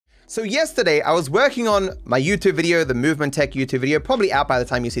So yesterday, I was working on my YouTube video, the Movement Tech YouTube video, probably out by the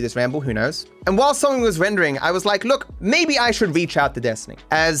time you see this ramble, who knows? And while something was rendering, I was like, look, maybe I should reach out to Destiny.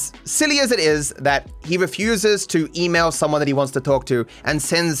 As silly as it is that he refuses to email someone that he wants to talk to and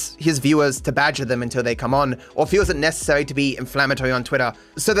sends his viewers to badger them until they come on, or feels it necessary to be inflammatory on Twitter,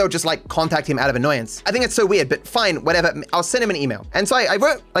 so they'll just like contact him out of annoyance. I think it's so weird, but fine, whatever, I'll send him an email. And so I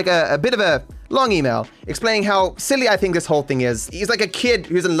wrote like a bit of a long email explaining how silly I think this whole thing is. He's like a kid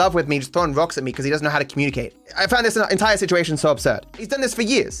who's in love with me, just throwing rocks at me because he doesn't know how to communicate. I found this entire situation so absurd. He's done this for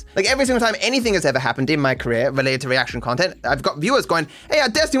years. Like every single time anything has ever happened in my career related to reaction content, I've got viewers going, hey,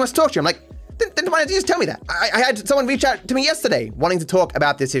 Destiny wants to talk to you. I'm like, then why don't you just tell me that? I had someone reach out to me yesterday wanting to talk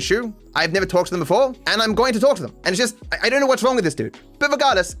about this issue. I've never talked to them before, and I'm going to talk to them. And it's just, I don't know what's wrong with this dude. But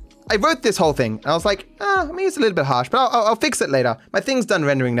regardless, I wrote this whole thing, and I was like, I mean, it's a little bit harsh, but I'll fix it later. My thing's done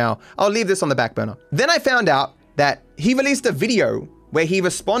rendering now. I'll leave this on the back burner. Then I found out that he released a video where he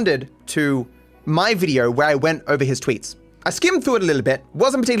responded to my video where I went over his tweets. I skimmed through it a little bit.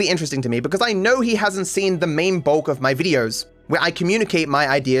 Wasn't particularly interesting to me because I know he hasn't seen the main bulk of my videos where I communicate my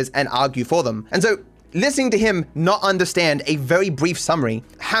ideas and argue for them. And so listening to him not understand a very brief summary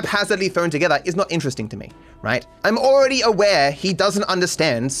haphazardly thrown together is not interesting to me, right? I'm already aware he doesn't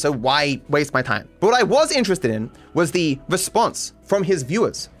understand, so why waste my time? But what I was interested in was the response from his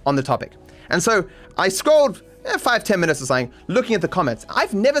viewers on the topic. And so I scrolled 5-10 minutes or something, looking at the comments.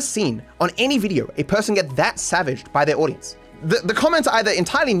 I've never seen on any video a person get that savaged by their audience. The comments are either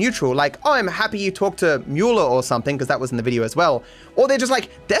entirely neutral, like, oh, I'm happy you talked to Mueller or something, because that was in the video as well. Or they're just like,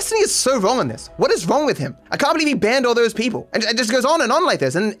 Destiny is so wrong on this. What is wrong with him? I can't believe he banned all those people. And it just goes on and on like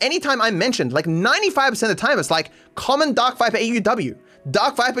this. And anytime I'm mentioned, like 95% of the time, it's like, common Dark Viper AUW.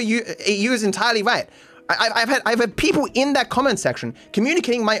 Dark Viper AU is entirely right. I've had people in that comment section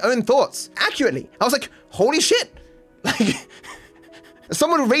communicating my own thoughts accurately. I was like, holy shit. Like,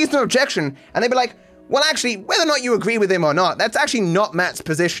 someone would raise an objection and they'd be like, well, actually, whether or not you agree with him or not, that's actually not Matt's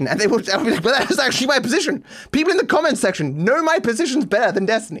position. And I'll be like, but that's actually my position. People in the comments section know my position's better than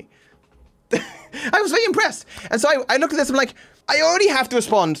Destiny. I was very impressed. And so I looked at this and I'm like, I already have to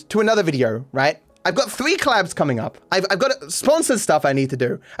respond to another video, right? I've got 3 collabs coming up. I've got sponsored stuff I need to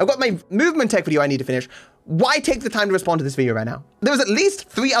do. I've got my Movement Tech video I need to finish. Why take the time to respond to this video right now? There was at least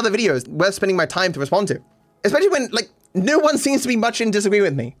 3 other videos worth spending my time to respond to. Especially when, like, no one seems to be much in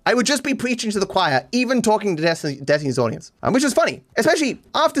disagreement with me. I would just be preaching to the choir, even talking to Destiny's audience, which is funny, especially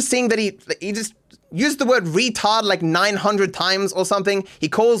after seeing that he just used the word retard like 900 times or something. He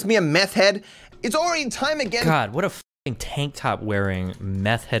calls me a meth head. It's already time again. God, what a fucking tank top wearing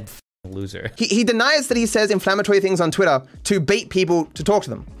meth head loser. He denies that he says inflammatory things on Twitter to bait people to talk to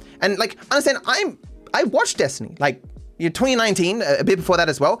them. And like, understand, I watched Destiny, like 2019, a bit before that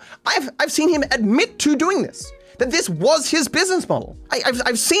as well. I've seen him admit to doing this. That this was his business model.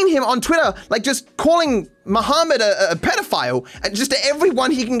 I've seen him on Twitter, like just calling Muhammad a pedophile, and just to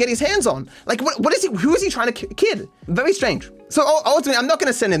everyone he can get his hands on. Like, what is he? Who is he trying to kid? Very strange. So ultimately, I'm not going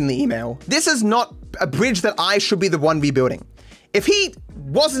to send him the email. This is not a bridge that I should be the one rebuilding. If he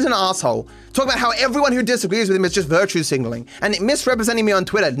wasn't an asshole, talking about how everyone who disagrees with him is just virtue signaling and misrepresenting me on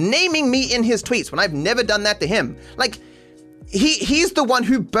Twitter, naming me in his tweets when I've never done that to him, like he's the one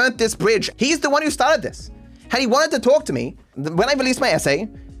who burnt this bridge. He's the one who started this. Had he wanted to talk to me, when I released my essay,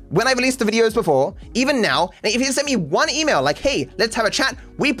 when I released the videos before, even now, and if he sent me one email like, hey, let's have a chat,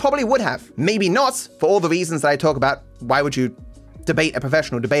 we probably would have. Maybe not, for all the reasons that I talk about. Why would you debate a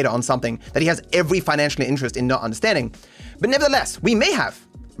professional debater on something that he has every financial interest in not understanding? But nevertheless, we may have,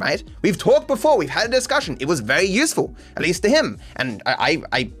 right? We've talked before, we've had a discussion. It was very useful, at least to him. And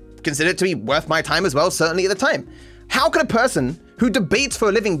I consider it to be worth my time as well, certainly at the time. How could a person who debates for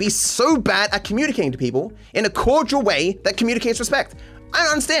a living be so bad at communicating to people in a cordial way that communicates respect? I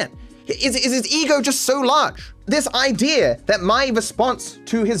don't understand. Is his ego just so large? This idea that my response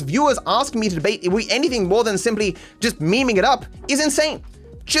to his viewers asking me to debate will be anything more than simply just memeing it up is insane.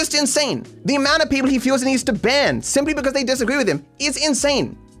 Just insane. The amount of people he feels he needs to ban simply because they disagree with him is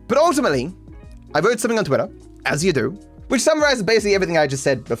insane. But ultimately, I wrote something on Twitter, as you do, which summarizes basically everything I just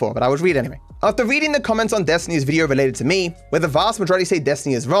said before, but I will read anyway. After reading the comments on Destiny's video related to me, where the vast majority say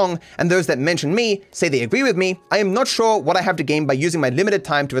Destiny is wrong, and those that mention me say they agree with me, I am not sure what I have to gain by using my limited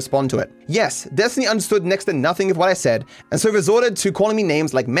time to respond to it. Yes, Destiny understood next to nothing of what I said, and so resorted to calling me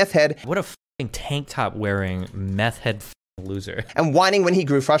names like meth head. What a fucking tank top wearing meth head loser. And whining when he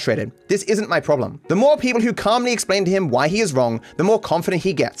grew frustrated. This isn't my problem. The more people who calmly explain to him why he is wrong, the more confident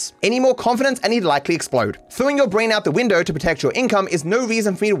he gets. Any more confidence and he'd likely explode. Throwing your brain out the window to protect your income is no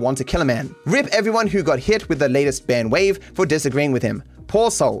reason for me to want to kill a man. Rip everyone who got hit with the latest ban wave for disagreeing with him. poor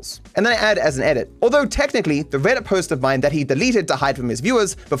souls. And then I add as an edit, although technically the Reddit post of mine that he deleted to hide from his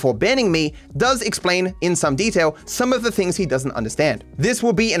viewers before banning me does explain in some detail some of the things he doesn't understand. This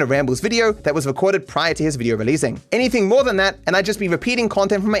will be in a Rambles video that was recorded prior to his video releasing. Anything more than that, and I'd just be repeating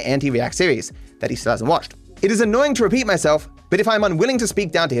content from my anti-react series that he still hasn't watched. It is annoying to repeat myself, but if I'm unwilling to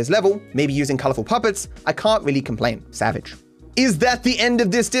speak down to his level, maybe using colorful puppets, I can't really complain. Savage. Is that the end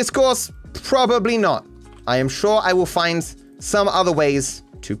of this discourse? Probably not. I am sure I will find some other ways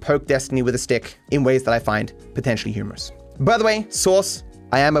to poke Destiny with a stick in ways that I find potentially humorous. By the way, source,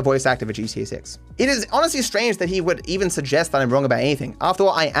 I am a voice actor for GTA 6. It is honestly strange that he would even suggest that I'm wrong about anything. After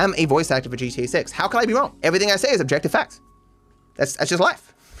all, I am a voice actor for GTA 6. How can I be wrong? Everything I say is objective facts. That's just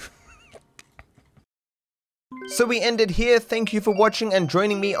life. So we ended here. Thank you for watching and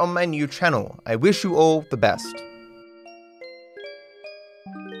joining me on my new channel. I wish you all the best.